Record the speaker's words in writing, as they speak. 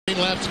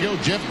laps to go.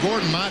 Jeff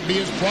Gordon might be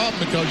his problem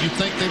because you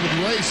think they would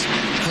race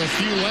for a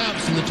few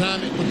laps, and the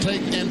time it would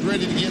take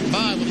Andretti to get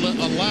by would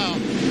allow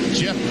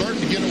Jeff Burton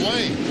to get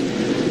away.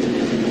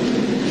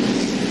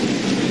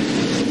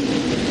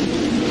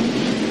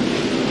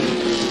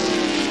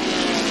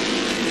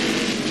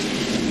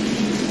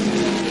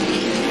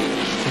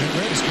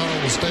 Andretti's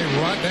car will stay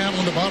right down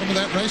on the bottom of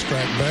that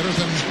racetrack, better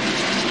than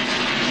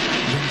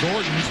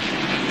Gordon's.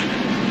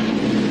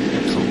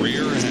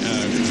 Career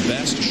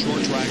best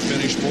short track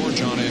finish for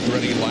John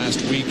Andretti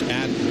last week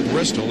at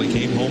Bristol. He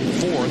came home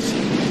 4th.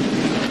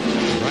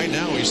 Right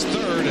now he's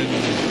 3rd and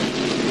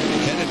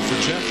headed for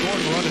Jeff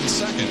Gordon running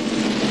 2nd.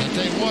 I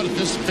tell you what, if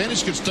this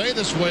finish could stay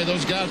this way,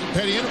 those guys at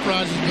Petty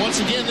Enterprises once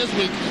again this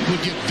week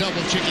would get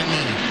double chicken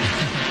money.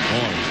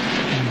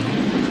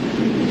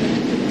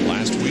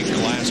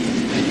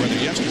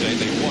 Yesterday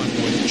they won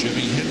with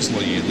Jimmy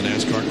Hensley in the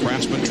NASCAR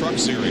Craftsman Truck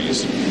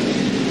Series.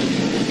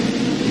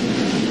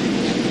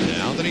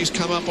 Now that he's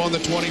come up on the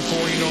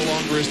 24, he no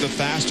longer is the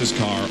fastest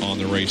car on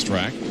the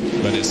racetrack,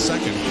 but is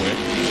second quick.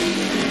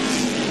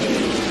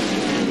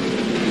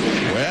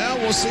 Well,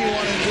 we'll see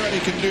what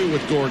Andretti can do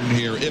with Gordon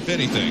here, if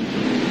anything.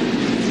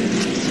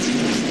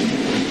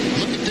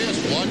 Look at this.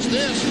 Watch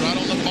this. Right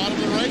on the bottom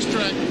of the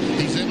racetrack,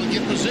 he's able to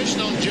get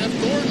position on Jeff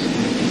Gordon.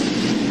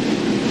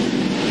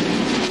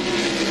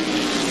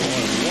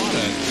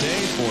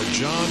 Day for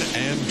John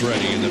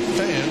Andretti, and the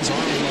fans are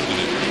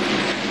loving it.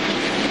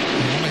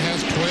 He only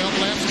has 12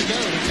 laps to go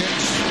to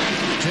catch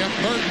Jeff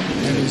Burton,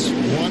 and is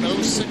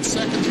 1:06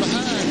 seconds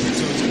behind.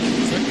 So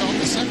he's flicked off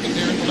the second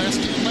there in the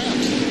last 10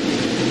 laps.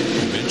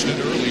 I mentioned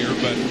it earlier,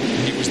 but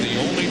he was the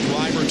only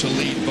driver to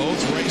lead both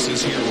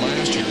races here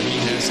last year.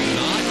 He has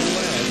not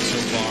led so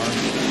far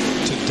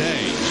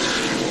today.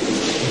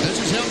 This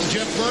is helping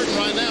Jeff Burton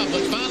right now,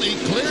 but finally he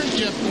clears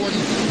Jeff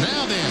Gordon.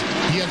 Now then,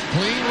 he has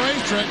clean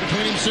racetrack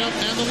between himself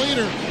and the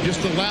leader.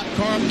 Just a lap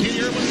car of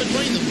Kenny Irwin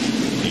between them.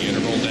 The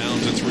interval down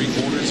to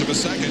 3/4 of a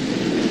second.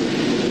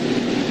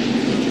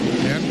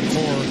 And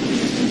for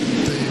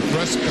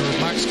the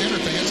Mike Skinner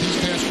fans, he's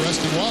passed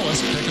Rusty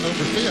Wallace, taking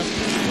over 5th.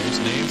 There's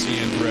Nancy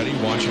Andretti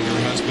watching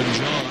her husband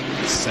John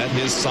set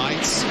his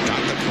sights,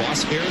 got the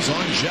crosshairs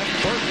on Jeff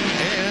Burton,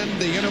 and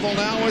the interval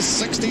now is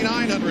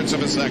 69/100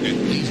 of a second.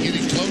 He's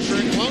getting closer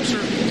and closer,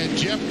 and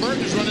Jeff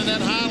Burton is running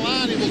that high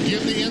line. He will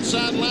give the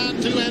inside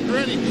line to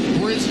Andretti,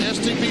 where his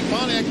STP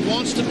Pontiac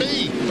wants to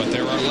be. But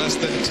there are less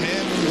than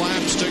 10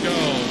 laps to go.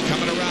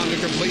 Coming around to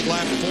complete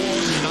lap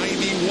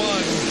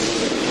 491.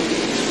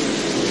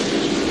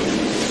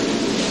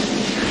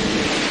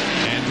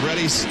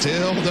 Andretti's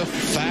still the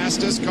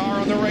fastest car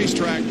on the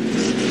racetrack.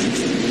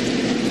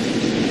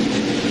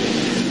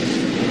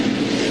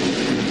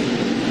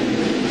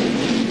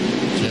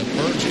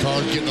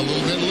 Car getting a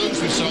little bit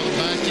loose. We saw the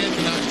back end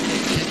tonight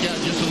kick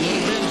out just a little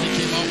bit as he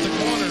came off the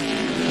corner.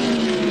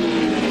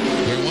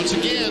 Here once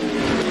again,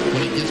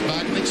 when he gets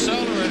back in the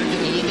accelerator,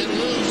 getting a little bit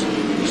loose.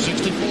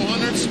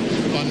 6400ths,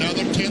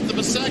 another 1/10 of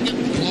a second,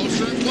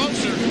 closer and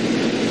closer.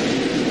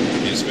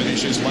 His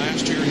finishes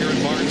last year here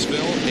in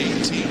Martinsville,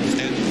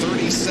 18th and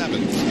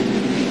 37th.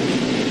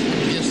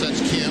 Yes,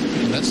 that's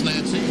Kim. That's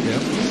Nancy.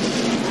 Yep.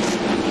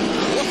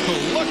 Whoa,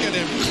 look at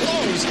him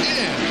close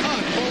in.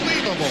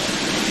 Unbelievable.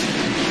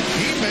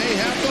 He may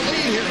have the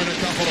lead here in a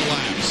couple of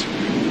laps.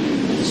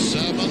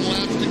 7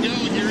 laps to go.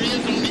 Here he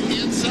is on the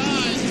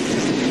inside.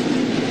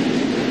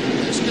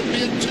 This could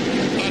be a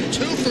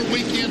two-for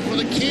weekend for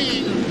the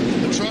King.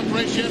 The truck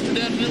race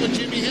yesterday afternoon with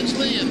Jimmy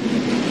Hensley and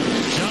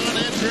John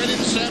Andretti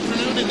this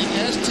afternoon in the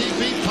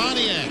STP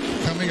Pontiac.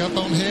 Coming up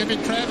on heavy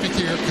traffic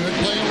here. Could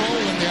play a role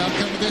in the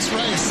outcome of this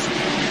race.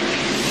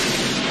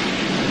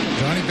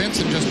 Johnny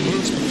Benson just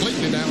moves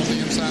completely down on the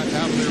inside,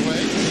 out of their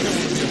way. He don't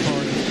want to be a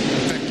part of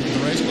affecting the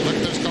race, but look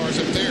at those cars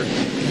up there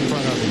in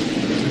front of him,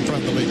 in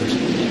front of the leaders.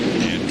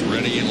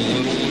 Andretti a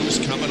little loose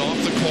coming off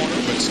the corner,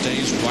 but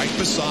stays right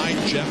beside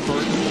Jeff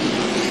Burton.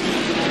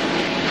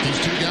 These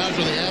two guys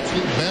are the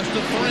absolute best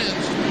of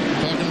friends.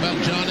 Talking about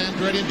John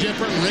Andretti and Jeff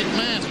Burton. Rick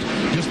Mast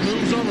just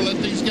moves over,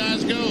 let these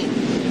guys go.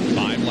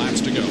 5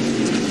 laps to go.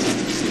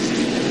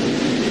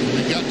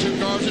 They've got 2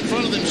 cars in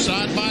front of them,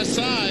 side by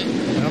side.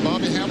 Now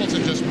Bobby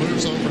Hamilton just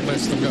moves over and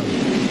lets them go.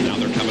 Now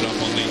they're coming up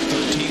on the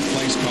 13th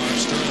place car,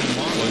 Sterling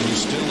Marlin,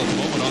 who's still at the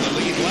moment on the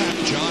lead lap.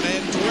 John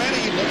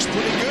Andretti looks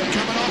pretty good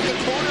coming off the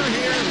corner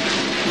here.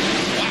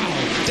 Wow,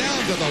 down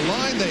to the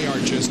line, they are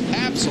just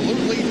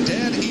absolutely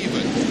dead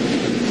even.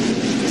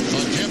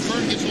 Jeff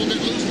Burton gets a little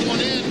bit loose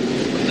going in.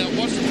 Now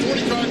what's the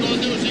 40 car going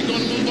to do? Is he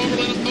going to move over,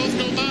 let them both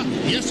go by?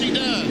 Yes, he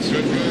does.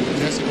 Good.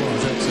 Yes, it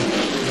was. That's it.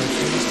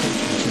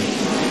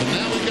 But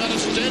now we've got a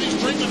steady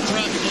stream of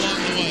traffic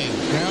along the way.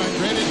 Now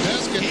Andretti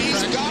does get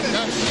He's got it.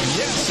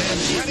 Yes,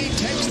 Andretti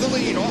takes the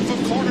lead off of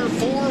corner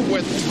 4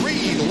 with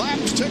 3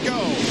 laps to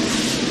go.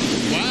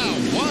 Wow,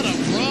 what a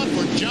run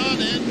for John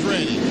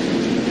Andretti.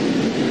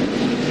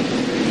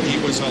 He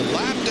was a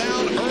lap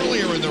down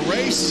earlier in the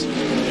race,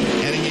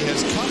 and he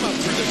has come up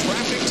through the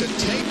traffic to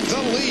take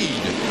the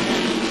lead.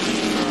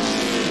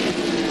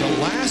 The The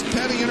last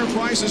Petty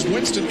Enterprises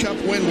Winston Cup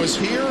win was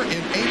here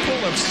in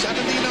April of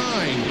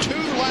 '79. 2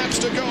 laps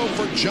to go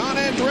for John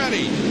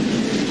Andretti.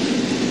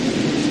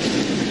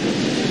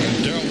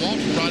 And Darrell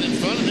Waltrip right in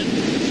front of him.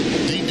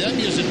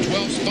 DW's in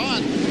 12th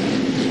spot.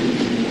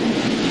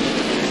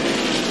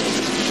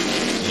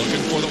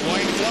 Looking for the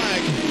white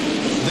flag.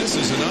 This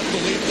is an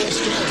unbelievable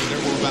story.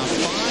 There were about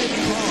 5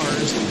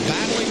 cars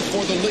battling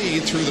for the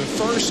lead through the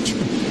first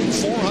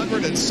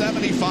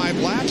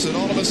 475 laps, and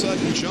all of a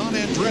sudden, John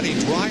Andretti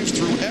drives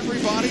through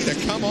everybody to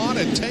come on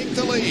and take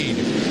the lead.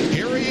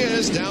 Here he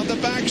is down the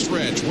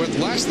backstretch with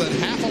less than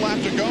half a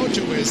lap to go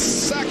to his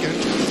second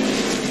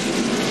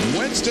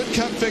Winston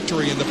Cup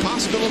victory, and the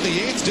possibility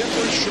 8th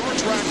different short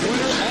track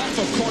winner off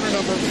of corner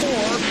number 4.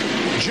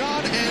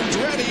 John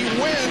Andretti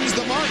wins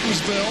the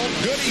Martinsville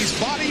Goodies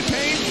Body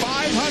Paint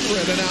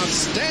 500, an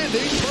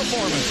outstanding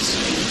performance.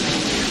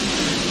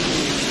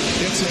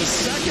 It's his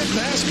second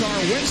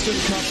NASCAR Winston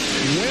Cup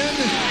win.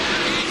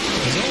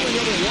 His only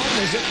other one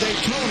was at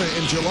Daytona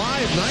in July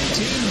of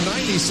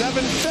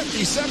 1997,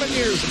 57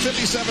 years,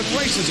 57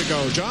 races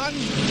ago. John?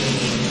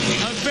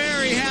 A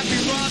very happy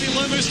Robbie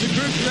Loomis, the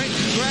group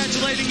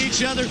congratulating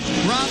each other.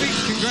 Robbie,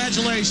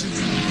 congratulations.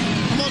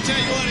 I'm going to tell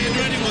you what,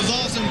 Andretti was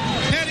awesome.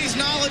 Petty's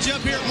knowledge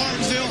up here at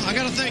Martinsville, I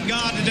got to thank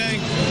God today.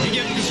 He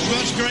gave us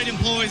such great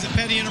employees at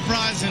Petty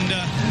Enterprise, and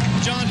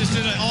John just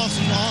did an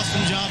awesome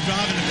job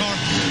driving the car.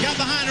 Got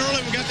behind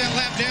early, we got that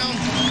lap down,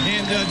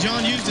 and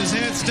John used his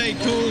head, stayed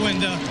cool, and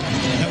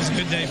that was a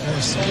good day for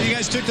us. You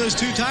guys took those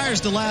 2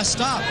 tires to last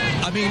stop.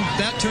 I mean,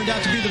 that turned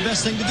out to be the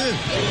best thing to do.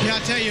 Yeah,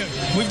 I tell you,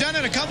 we've done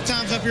it a couple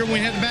times up here when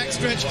we had the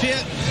backstretch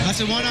pit. I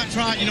said, why not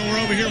try it? You know,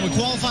 we're over here. We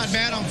qualified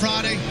bad on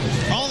Friday.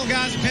 All the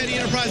guys at Petty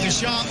Enterprises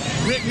shop,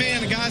 Rick Mann,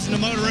 the guys in the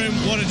motor room,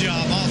 what a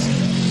job. Awesome.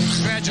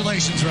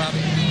 Congratulations,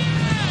 Robbie.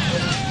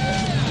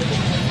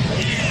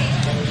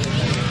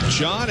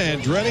 John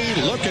Andretti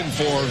looking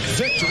for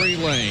victory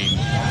lane.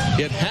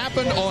 It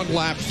happened on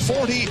lap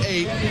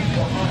 48.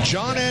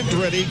 John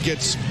Andretti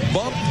gets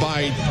bumped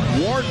by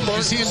Ward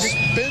Burton,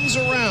 spins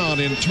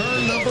around in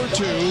turn number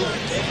 2,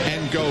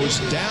 and goes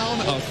down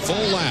a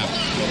full lap.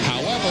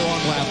 However,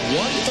 on lap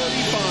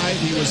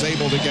 135, he was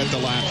able to get the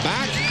lap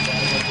back,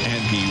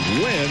 and he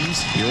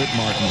wins here at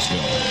Martinsville.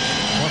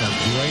 What a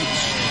great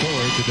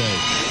story today.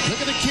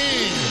 Look at the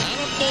king.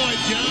 Attaboy,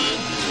 John.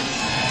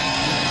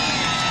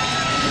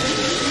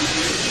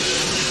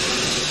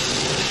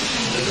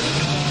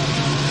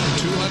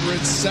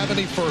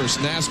 271st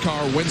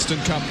NASCAR Winston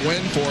Cup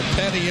win for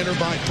Petty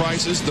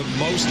Enterprises, the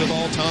most of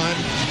all time.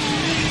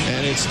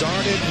 And it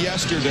started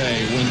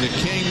yesterday when the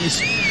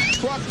King's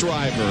truck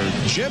driver,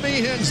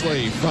 Jimmy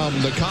Hensley from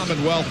the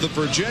Commonwealth of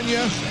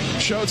Virginia,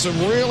 showed some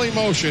real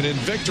emotion in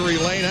victory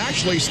lane,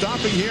 actually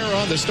stopping here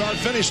on the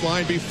start-finish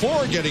line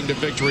before getting to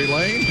victory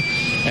lane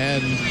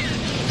and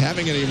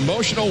having an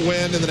emotional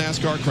win in the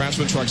NASCAR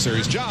Craftsman Truck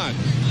Series. John?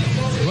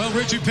 Well,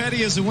 Richard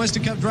Petty, as the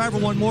Winston Cup driver,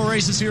 won more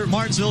races here at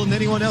Martinsville than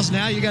anyone else.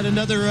 Now you got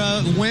another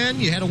win.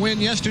 You had a win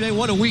yesterday.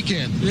 What a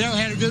weekend. Yeah, I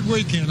had a good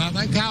weekend. I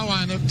think Kyle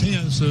lined up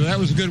 10, so that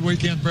was a good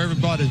weekend for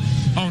everybody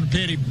on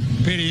the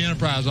Petty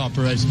Enterprise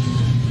operation.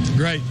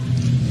 Great.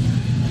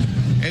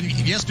 And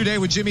yesterday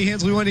with Jimmy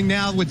Hensley winning,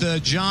 now with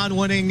John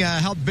winning,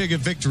 how big a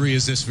victory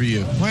is this for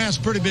you? Well, it's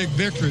a pretty big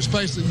victory,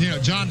 especially, you know,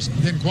 John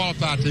didn't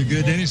qualify too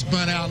good. Then he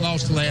spun out and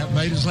lost the lap,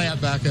 made his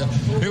lap back up.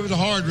 It was a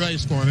hard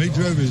race for him. He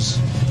drove his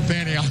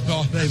fanny off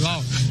all day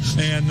long.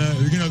 And,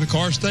 you know, the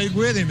car stayed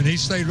with him, and he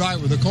stayed right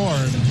with the car.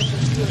 And,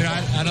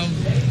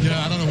 you know,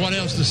 I don't know what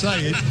else to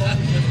say.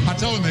 I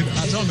told him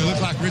it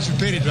looked like Richard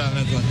Petty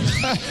driving that thing.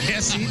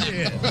 Yes, he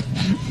did.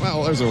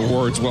 Well, those are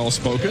words well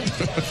spoken.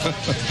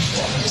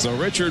 So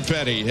Richard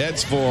Petty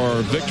heads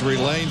for victory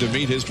lane to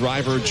meet his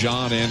driver,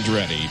 John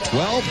Andretti.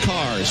 12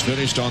 cars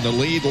finished on the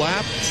lead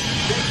lap.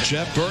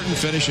 Jeff Burton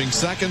finishing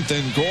second,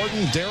 then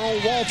Gordon. Darrell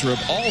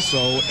Waltrip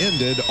also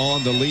ended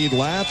on the lead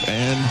lap.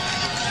 And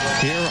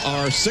here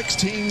are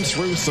 16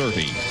 through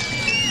 30.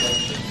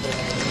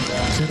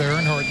 See, there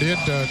Earnhardt did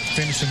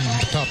finish in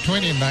the top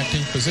 20 in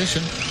 19th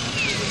position.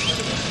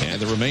 And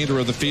the remainder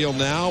of the field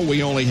now,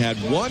 we only had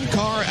one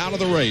car out of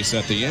the race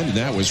at the end, and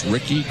that was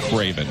Ricky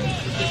Craven.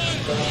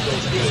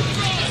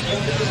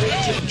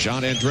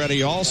 John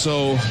Andretti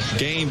also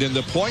gained in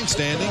the point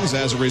standings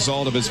as a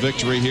result of his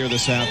victory here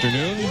this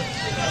afternoon.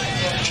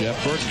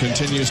 Jeff Burton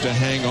continues to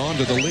hang on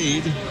to the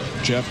lead.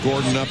 Jeff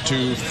Gordon up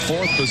to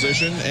 4th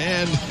position,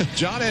 and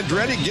John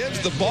Andretti gives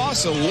the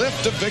boss a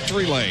lift to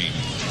victory lane.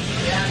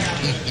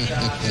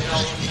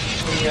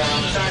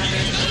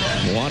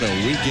 What a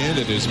weekend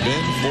it has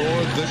been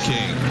for the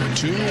King.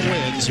 2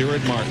 wins here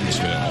at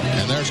Martinsville.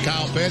 And there's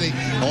Kyle Petty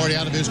already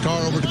out of his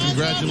car over to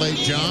congratulate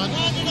John.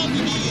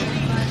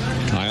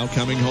 Kyle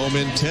coming home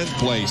in 10th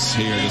place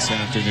here this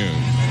afternoon.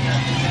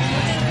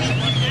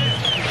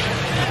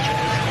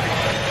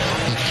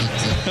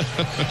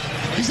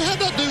 He said, how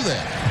did I do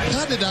that?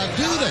 How did I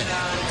do that?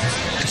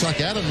 It's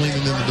like Adam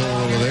leaning in the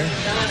door over there.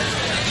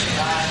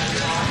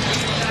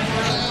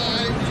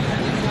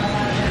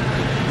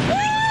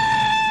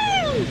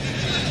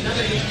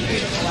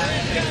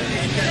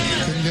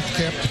 Couldn't get the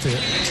cap to fit.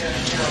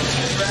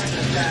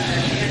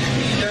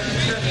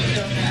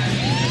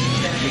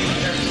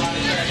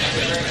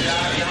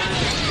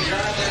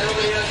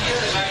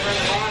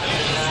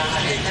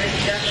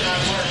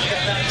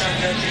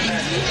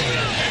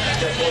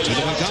 To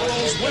the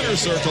McDonald's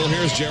winner's circle,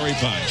 here's Jerry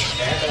Punch.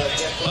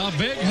 A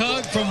big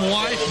hug from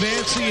wife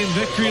Nancy in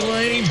victory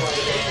lane.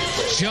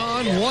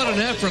 John, what an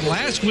effort.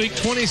 Last week,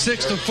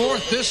 26th to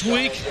 4th. This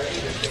week,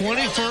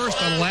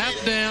 21st, a lap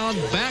down,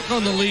 back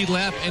on the lead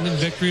lap, and in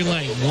victory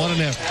lane. What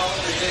an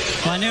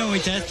effort. Well, I knew when we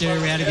tested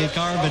here, we had a good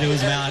car, but it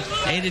was about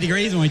 80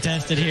 degrees when we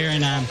tested here.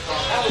 And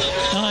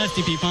the whole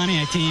STP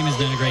Pontiac team has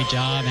done a great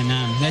job. And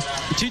that's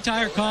a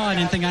two-tire call. I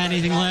didn't think I had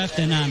anything left.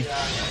 And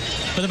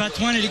with about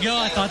 20 to go,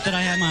 I thought that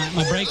I had my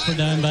brakes were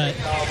done, but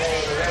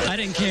I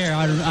didn't care.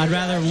 I'd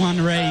rather win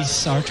the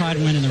race or try to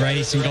win in the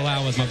race and go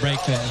out with my brake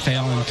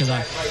failing because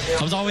I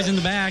was always in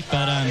the back,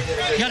 but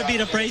got to beat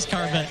up race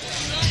car, but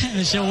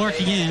she'll work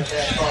again.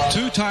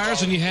 Two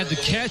tires, and you had to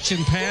catch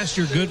and pass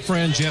your good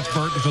friend Jeff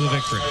Burton for the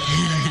victory.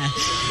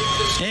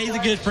 Yeah, he's a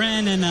good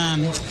friend, and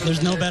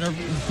there's no better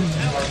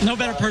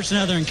person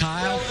other than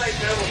Kyle.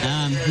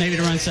 Maybe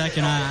to run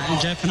second.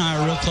 Jeff and I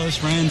are real close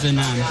friends, and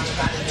I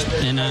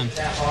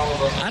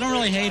don't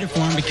really hate it for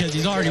him because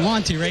he's already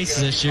won 2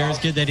 races this year. It's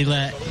good that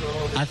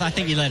I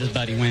think he let his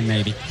buddy win,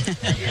 maybe.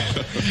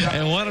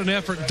 And what an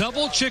effort.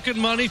 Double chicken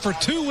money for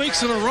 2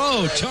 weeks in a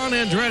row. John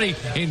Andretti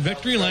in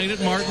victory lane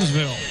at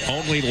Martinsville.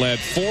 Only led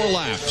 4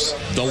 laps,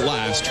 the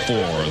last 4.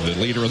 The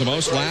leader of the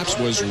most laps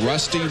was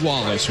Rusty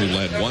Wallace, who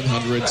led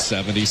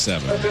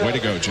 177. Way to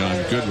go, John.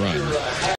 Good run.